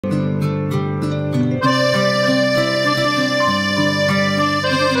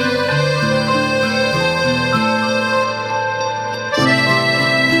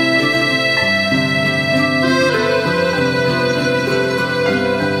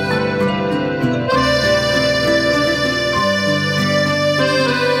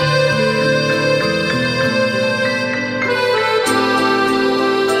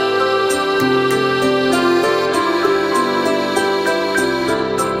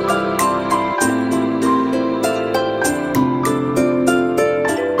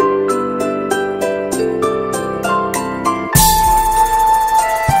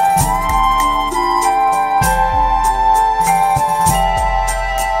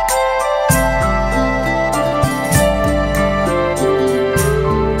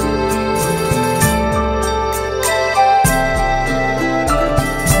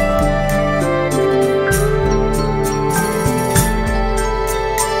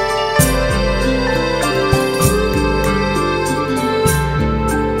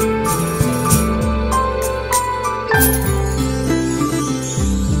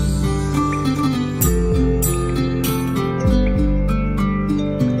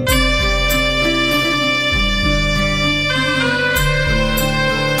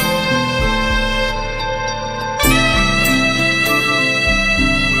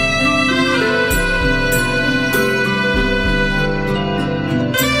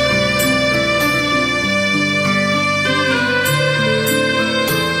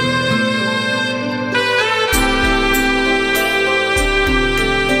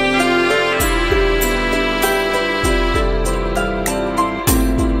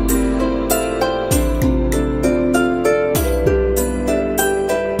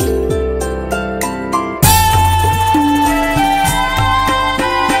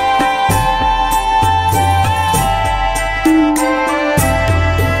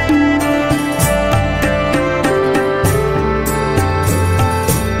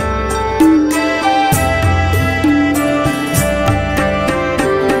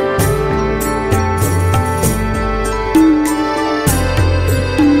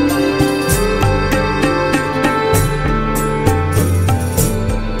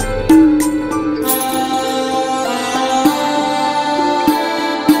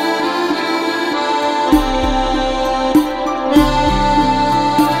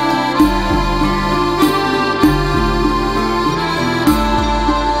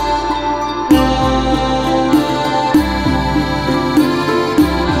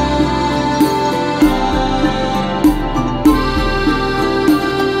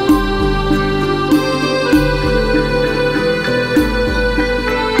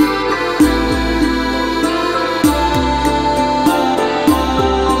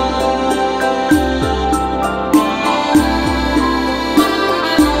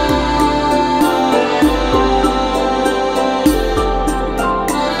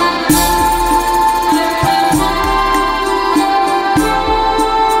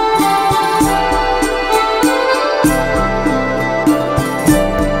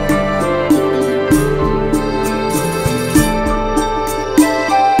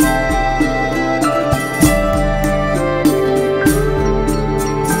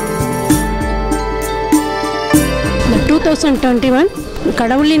2021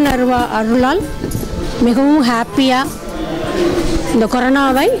 கடவுளின் அருளால் மிகவும் ஹாப்பியாக இந்த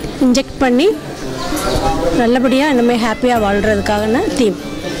கொரோனாவை இன்ஜெக்ட் பண்ணி நல்லபடியாக இனிமேல் ஹாப்பியாக வாழ்கிறதுக்கான தீம்.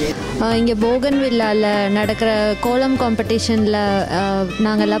 இங்கே போகன்வில்லாவில் நடக்கிற கோலம் காம்படிஷனில்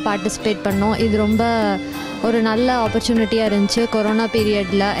நாங்கள்லாம் பார்ட்டிசிபேட் பண்ணோம். இது ரொம்ப ஒரு நல்ல ஆப்பர்ச்சுனிட்டியாக இருந்துச்சு. கொரோனா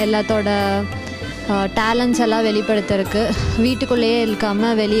பீரியடில் எல்லாத்தோட டேலண்ட்ஸ் எல்லாம் வெளிப்படுத்துறதுக்கு வீட்டுக்குள்ளேயே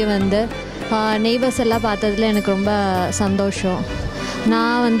இருக்காமல் வெளியே வந்து நெய்பர்ஸ் எல்லாம் பார்த்ததுல எனக்கு ரொம்ப சந்தோஷம்.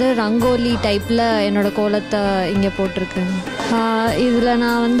 நான் வந்து ரங்கோலி டைப்பில் என்னோடய கோலத்தை இங்கே போட்டிருக்கேன். இதில்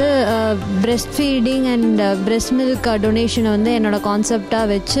நான் வந்து breast feeding and breast milk டொனேஷனை வந்து என்னோடய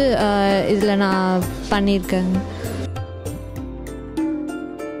கான்செப்டாக வச்சு இதில் நான் பண்ணியிருக்கேங்க.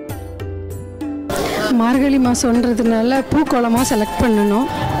 மார்கழி மாதம்ன்றதுனால பூக்கோளமாக செலக்ட் பண்ணணும்.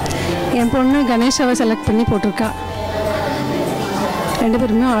 என் பொண்ணு கணேஷாவை செலக்ட் பண்ணி போட்டிருக்கா. 2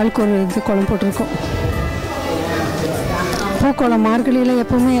 பேருமே ஆளுக்கு ஒரு இது கோலம் போட்டிருக்கோம். பூக்கோளம் மார்கழியில்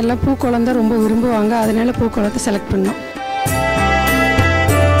எப்போவுமே எல்லாம் பூக்கோளம் தான் ரொம்ப விரும்புவாங்க. அதனால பூக்கோளத்தை செலக்ட் பண்ணோம்.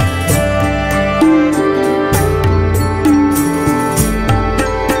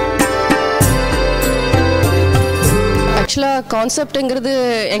 ஆக்சுவலாக கான்செப்ட்டுங்கிறது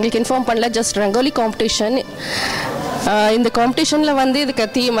எங்களுக்கு இன்ஃபார்ம் பண்ணல. Just rangoli competition. இந்த காம்படிஷனில் வந்து இதுக்கு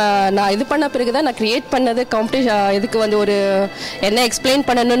தீம் நான் இது பண்ண பிறகு தான் நான் க்ரியேட் பண்ணது. இதுக்கு வந்து ஒரு என்ன எக்ஸ்பிளைன்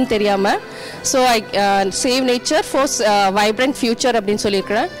பண்ணணும்னு தெரியாமல் so save nature for vibrant future அப்படின்னு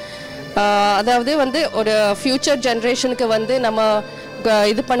சொல்லியிருக்கிறேன். அதாவது வந்து ஒரு ஃப்யூச்சர் ஜென்ரேஷனுக்கு வந்து நம்ம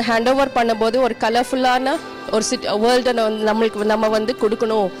இது ஹேண்ட் ஓவர் பண்ணும்போது ஒரு கலர்ஃபுல்லான ஒரு வேர்ல்டை வந்து நம்ம வந்து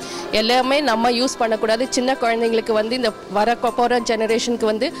கொடுக்கணும். எல்லாமே நம்ம யூஸ் பண்ணக்கூடாது. சின்ன குழந்தைங்களுக்கு வந்து இந்த போகிற ஜெனரேஷனுக்கு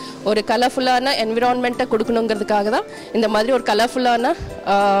வந்து ஒரு கலர்ஃபுல்லான என்விரான்மெண்ட்டை கொடுக்கணுங்கிறதுக்காக தான் இந்த மாதிரி ஒரு கலர்ஃபுல்லான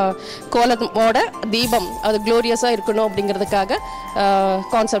கோலமோட தீபம் அது க்ளோரியஸாக இருக்கணும் அப்படிங்கிறதுக்காக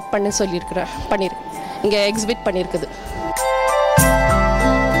கான்செப்ட் பண்ணியிருக்கேன். இங்கே எக்ஸிபிட் பண்ணியிருக்குது.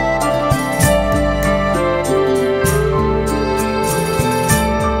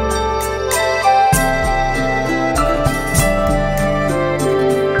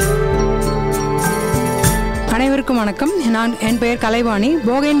 அனைவருக்கும் வணக்கம். என் பெயர் கலைவாணி.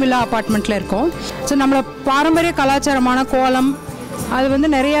 போகன்வில்லா அப்பார்ட்மெண்ட்டில் இருக்கோம். ஸோ நம்மளோட பாரம்பரிய கலாச்சாரமான கோலம் அது வந்து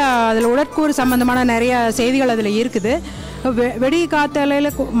நிறைய அதில் உடற்கூறு சம்மந்தமான நிறைய செய்திகள் அதில் இருக்குது. வெடி காத்தலையில்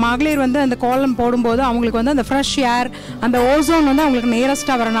மகளிர் வந்து அந்த கோலம் போடும்போது அவங்களுக்கு வந்து அந்த ஃப்ரெஷ் ஏர் அந்த ஓசோன் வந்து அவங்களுக்கு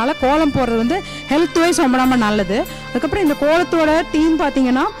நியரஸ்ட்டாக வரனால கோலம் போடுறது வந்து ஹெல்த் வைஸ் ரொம்ப ரொம்ப நல்லது. அதுக்கப்புறம் இந்த கோலத்தோட தீம்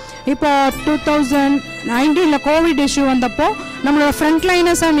பார்த்திங்கன்னா இப்போ 2019 கோவிட் இஷ்யூ வந்தப்போ நம்மளோட ஃப்ரண்ட்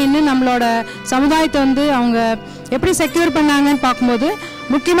லைனர்ஸாக நின்று நம்மளோட சமுதாயத்தை வந்து அவங்க எப்படி செக்யூர் பண்ணாங்கன்னு பார்க்கும்போது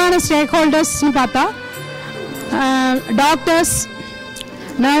முக்கியமான ஸ்டேக் ஹோல்டர்ஸ்னு பார்த்தா டாக்டர்ஸ்,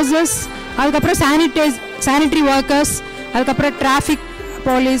 நர்சஸ், அதுக்கப்புறம் சானிட்டரி ஒர்க்கர்ஸ், அதுக்கப்புறம் டிராஃபிக்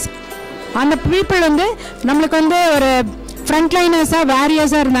போலீஸ், அந்த பீப்புள் வந்து நம்மளுக்கு வந்து ஒரு ஃப்ரண்ட் லைனர்ஸாக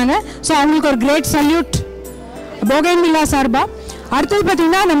வேரியர்ஸாக இருந்தாங்க. ஸோ அவங்களுக்கு ஒரு கிரேட் சல்யூட் போகன்வில்லா சார்பாக. அடுத்தது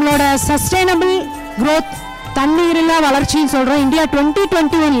பார்த்திங்கன்னா நம்மளோட சஸ்டைனபிள் க்ரோத் தண்ணீரில்லா வளர்ச்சின்னு சொல்கிறோம். இந்தியா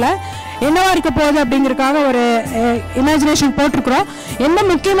 2021 என்னவா இருக்க போகுது அப்படிங்கிறதுக்காக ஒரு இமேஜினேஷன் போட்டிருக்கிறோம். எந்த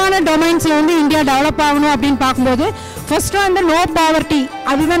முக்கியமான டொமைன்ஸில் வந்து இந்தியா டெவலப் ஆகணும் அப்படின்னு பார்க்கும்போது ஃபஸ்ட்டு வந்து நோ பாவர்ட்டி,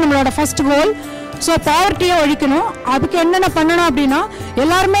 அதுதான் நம்மளோட ஃபஸ்ட் கோல். ஸோ பாவர்ட்டியை ஒழிக்கணும். அதுக்கு என்னென்ன பண்ணணும் அப்படின்னா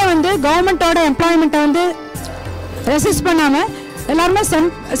எல்லாருமே வந்து கவர்மெண்ட்டோட எம்ப்ளாய்மெண்ட்டை வந்து ரெசிஸ்ட் பண்ணாமல் எல்லாருமே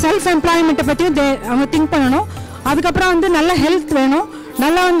செல்ஃப் எம்ப்ளாய்மெண்ட்டை பற்றியும் அவங்க திங்க் பண்ணணும். அதுக்கப்புறம் வந்து நல்ல ஹெல்த் வேணும்,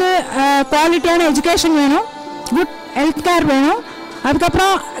 நல்லா வந்து குவாலிட்டியான எஜுகேஷன் வேணும், குட் ஹெல்த் கேர் வேணும்,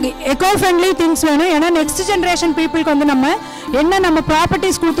 அதுக்கப்புறம் எக்கோ ஃப்ரெண்ட்லி திங்ஸ் வேணும். ஏன்னா நெக்ஸ்ட் ஜென்ரேஷன் பீப்புளுக்கு வந்து நம்ம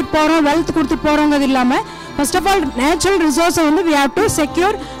ப்ராப்பர்ட்டிஸ் கொடுத்துட்டு போகிறோம், வெல்த் கொடுத்துட்டு போகிறோங்கிறது இல்லாமல் ஃபர்ஸ்ட் ஆஃப் ஆல் நேச்சுரல் ரிசோர்ஸை வந்து we have to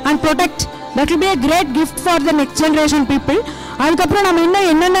secure and protect. That will be a great gift for the next generation people. அதுக்கப்புறம் நம்ம இன்னும்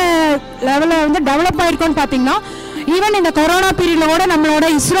என்னென்ன லெவலில் வந்து டெவலப் ஆகிருக்கோன்னு பார்த்தீங்கன்னா ஈவன் இந்த கொரோனா பீரியடில் கூட நம்மளோட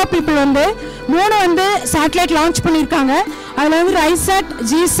இஸ்ரோ பீப்புள் வந்து 3 வந்து சேட்டலைட் லான்ச் பண்ணியிருக்காங்க. அதில் வந்து ரைசாட்,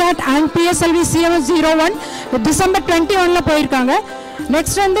 GSAT and PSLV CMS-01 December 21 போயிருக்காங்க.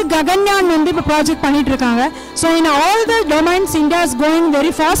 நெக்ஸ்ட் வந்து ககன்யான் வந்து இப்போ ப்ராஜெக்ட் பண்ணிட்டு இருக்காங்க. So in all the domains India is going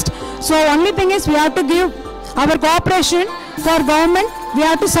very fast. So only thing is we have to give our cooperation for government. We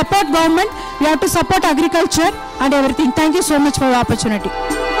have to support government. We have to support agriculture and everything. Thank you so much for the opportunity.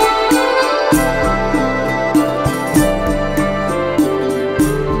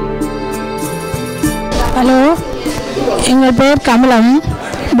 Hello, எங்கள் பேர் கமலம்.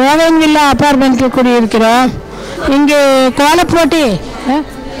 போகன்வில்லா அப்பார்ட்மெண்ட்டில் குடியிருக்கிறோம். இங்கே கோலப்போட்டி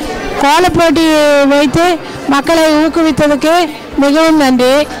வைத்து மக்களை ஊக்குவித்ததுக்கு மிகவும்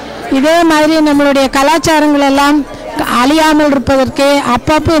நன்றி. இதே மாதிரி நம்மளுடைய கலாச்சாரங்கள் எல்லாம் அழியாமல் இருப்பதற்கு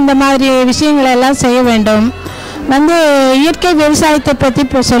அப்பப்போ இந்த மாதிரி விஷயங்களை எல்லாம் செய்ய வேண்டும். இயற்கை விவசாயத்தை பற்றி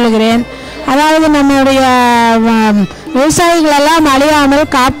இப்போ சொல்லுகிறேன். அதாவது நம்முடைய விவசாயிகளெல்லாம்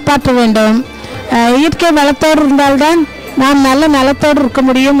அழியாமல் காப்பாற்ற வேண்டும். இயற்கை வளத்தோடு இருந்தால்தான் நாம் நல்ல நலத்தோடு இருக்க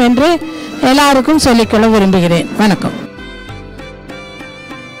முடியும் என்று எல்லாருக்கும் சொல்லிக்கொள்ள விரும்புகிறேன். வணக்கம்.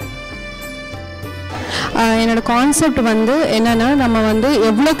 என்னோடய கான்செப்ட் வந்து என்னென்னா, நம்ம வந்து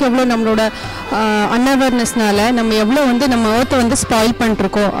எவ்வளோக்கு எவ்வளோ நம்மளோட அன்அவேர்னஸ்னால நம்ம எவ்வளோ வந்து நம்ம ஏர்த்தை வந்து ஸ்பாயில்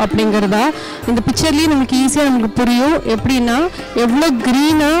பண்ணிட்டுருக்கோம் அப்படிங்கிறதா இந்த பிக்சர்லேயே நமக்கு ஈஸியாக நமக்கு புரியும். எப்படின்னா, எவ்வளோ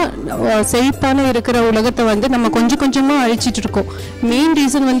க்ரீனாக செழிப்பான இருக்கிற உலகத்தை வந்து நம்ம கொஞ்சம் கொஞ்சமாக அழிச்சிட்டு இருக்கோம். மெயின்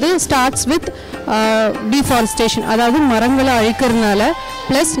ரீசன் வந்து ஸ்டார்ட்ஸ் வித் டிஃபாரஸ்டேஷன், அதாவது மரங்களை அழிக்கிறதுனால,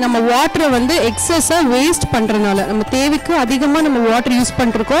 ப்ளஸ் நம்ம வாட்டரை வந்து எக்ஸஸாக வேஸ்ட் பண்ணுறதுனால, நம்ம தேவைக்கு அதிகமாக நம்ம வாட்டர் யூஸ்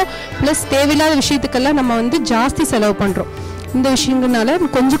பண்ணிருக்கோம். ப்ளஸ் தேவையில்லாத விஷயத்துக்கெல்லாம் நம்ம வந்து ஜாஸ்தி செலவு பண்ணுறோம். இந்த விஷயங்கள்னால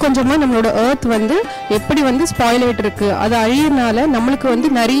கொஞ்சம் கொஞ்சமாக நம்மளோட ஏர்த் வந்து எப்படி வந்து ஸ்பாயில் ஆகிட்டு இருக்குது. அது அழியனால நம்மளுக்கு வந்து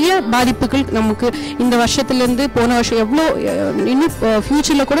நிறைய பாதிப்புகள் நமக்கு இந்த வருஷத்துலேருந்து போன வருஷம் எவ்வளோ இன்னும்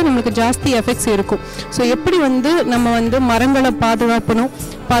ஃப்யூச்சரில் கூட நம்மளுக்கு ஜாஸ்தி எஃபெக்ட்ஸ் இருக்கும். ஸோ எப்படி வந்து நம்ம வந்து மரங்களை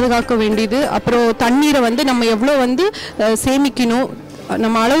பாதுகாக்க வேண்டியது, அப்புறம் தண்ணீரை வந்து நம்ம எவ்வளோ வந்து சேமிக்கணும்,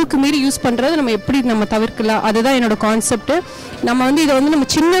 நம்ம அளவுக்கு மீறி யூஸ் பண்ணுறது நம்ம எப்படி நம்ம தவிர்க்கலாம், அதுதான் என்னோட கான்செப்ட். நம்ம வந்து இதை வந்து நம்ம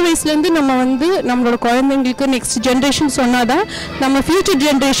சின்ன வயசுலேருந்து நம்ம வந்து நம்மளோட குழந்தைங்களுக்கு நெக்ஸ்ட் ஜென்ரேஷன் சொன்னாதான் நம்ம ஃப்யூச்சர்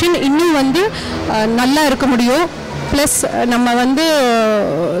ஜென்ரேஷன் இன்னும் வந்து நல்லா இருக்க முடியும். ப்ளஸ் நம்ம வந்து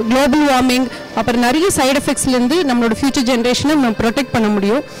குளோபல் வார்மிங் அப்புறம் நிறைய சைடு எஃபெக்ட்ஸ்லேருந்து நம்மளோட ஃப்யூச்சர் ஜென்ரேஷனை நம்ம ப்ரொடெக்ட் பண்ண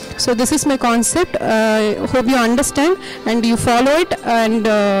முடியும். So this is my concept. Hope you understand and you follow it and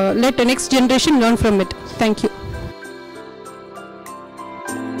let next generation learn from it. Thank you.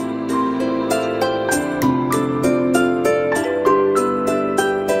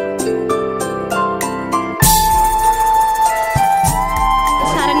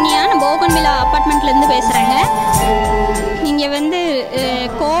 அப்பார்ட்மெண்ட்லேருந்து பேசுகிறேங்க. இங்கே வந்து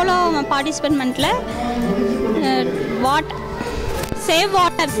கோலம் பார்ட்டிசிபென்ட்மெண்ட்டில் சேவ்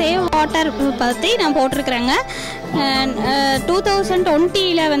வாட்டர் பற்றி நான் போட்டிருக்கிறேங்க.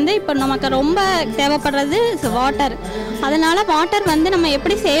 2020 வந்து இப்போ நமக்கு ரொம்ப தேவைப்படுறது வாட்டர். அதனால் வாட்டர் வந்து நம்ம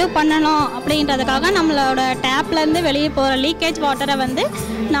எப்படி சேவ் பண்ணணும் அப்படின்றதுக்காக நம்மளோட டேப்லேருந்து வெளியே போகிற லீக்கேஜ் வாட்டரை வந்து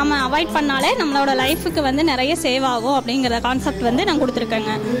நம்ம அவாய்ட் பண்ணாலே நம்மளோட லைஃபுக்கு வந்து நிறைய சேவ் ஆகும் அப்படிங்கிற கான்செப்ட் வந்து நான்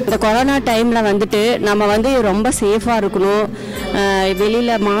கொடுத்துருக்கேங்க. இந்த கொரோனா டைமில் வந்துட்டு நம்ம வந்து ரொம்ப சேஃபாக இருக்கணும்,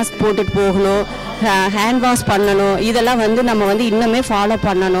 வெளியில் மாஸ்க் போட்டுட்டு போகணும், ஹேண்ட் வாஷ் பண்ணணும், இதெல்லாம் வந்து நம்ம வந்து இன்னுமே ஃபாலோ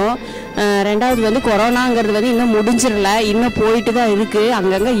பண்ணணும். ரெண்டாவது வந்து கொரோனாங்கிறது வந்து இன்னும் முடிஞ்சிடல, இன்னும் போயிட்டு தான் இருக்குது,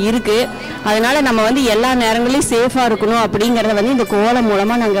 அங்கங்கே இருக்குது. அதனால் நம்ம வந்து எல்லா நேரங்களையும் சேஃபாக இருக்கணும் அப்படிங்கிறத வந்து இந்த கோலம்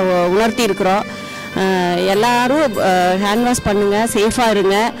மூலமாக நாங்கள் உணர்த்தி இருக்கிறோம். எல்லோரும் ஹேண்ட் வாஷ் பண்ணுங்கள், சேஃபாக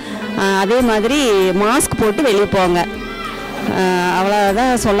இருங்க, அதே மாதிரி மாஸ்க் போட்டு வெளியே போங்க.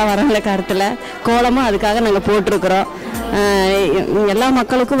 அவ்வளோதான் சொல்ல வரல கருத்தில். கோலமும் அதுக்காக நாங்கள் போட்டிருக்கிறோம். எல்லா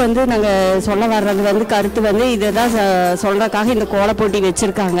மக்களுக்கும் வந்து நாங்கள் சொல்ல வர்றது வந்து கருத்து வந்து இதை தான் சொல்கிறதுக்காக இந்த கோல போட்டி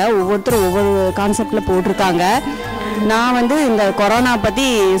வச்சுருக்காங்க. ஒவ்வொருத்தரும் ஒவ்வொரு கான்செப்டில் போட்டிருக்காங்க. நான் வந்து இந்த கொரோனா பற்றி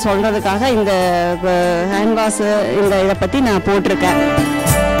சொல்கிறதுக்காக இந்த ஹேண்ட் வாஷ் இதை பற்றி நான் போட்டிருக்கேன்.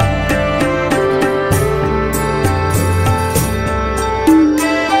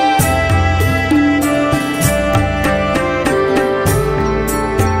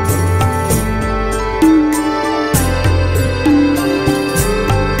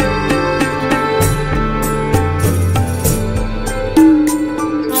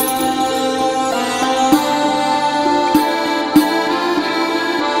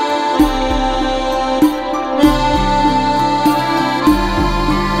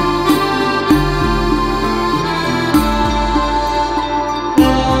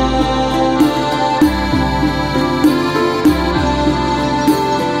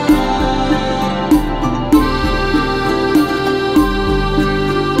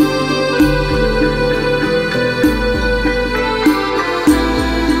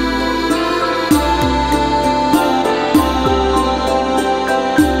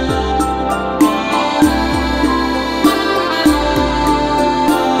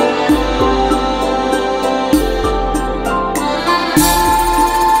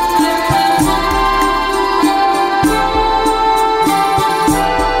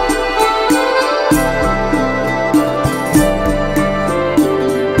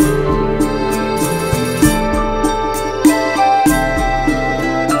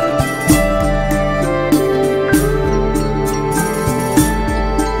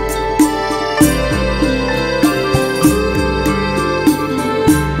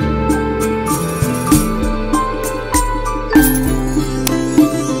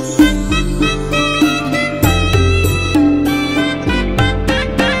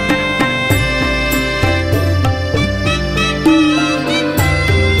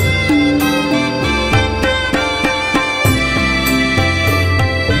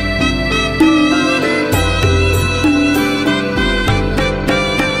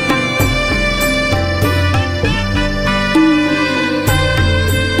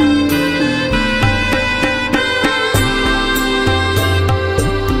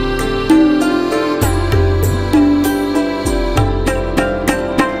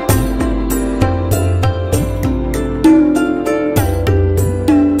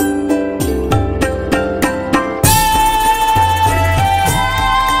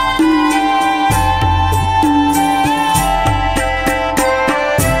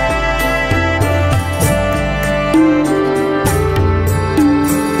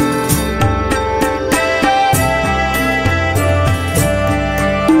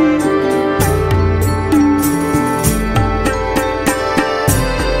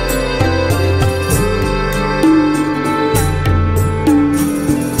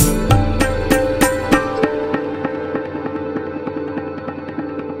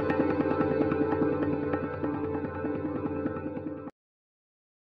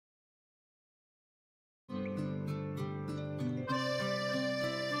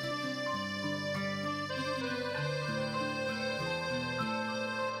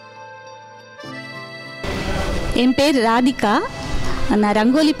 என் பேர் ராதிகா. நான்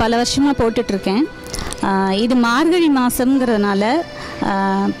ரங்கோலி பல வருஷமாக போட்டுட்ருக்கேன். இது மார்கழி மாதம்ங்கிறதுனால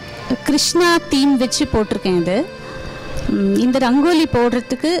கிருஷ்ணா தீம் வச்சு போட்டிருக்கேன். இது இந்த ரங்கோலி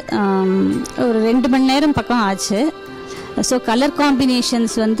போடுறதுக்கு ஒரு 2 மணி நேரம் பக்கம் ஆச்சு. ஸோ கலர்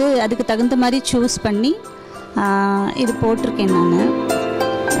காம்பினேஷன்ஸ் வந்து அதுக்கு தகுந்த மாதிரி சூஸ் பண்ணி இது போட்டிருக்கேன் நான்.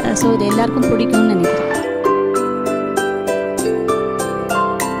 ஸோ இது எல்லாருக்கும் பிடிக்கும்னு நினைக்கிறேன்.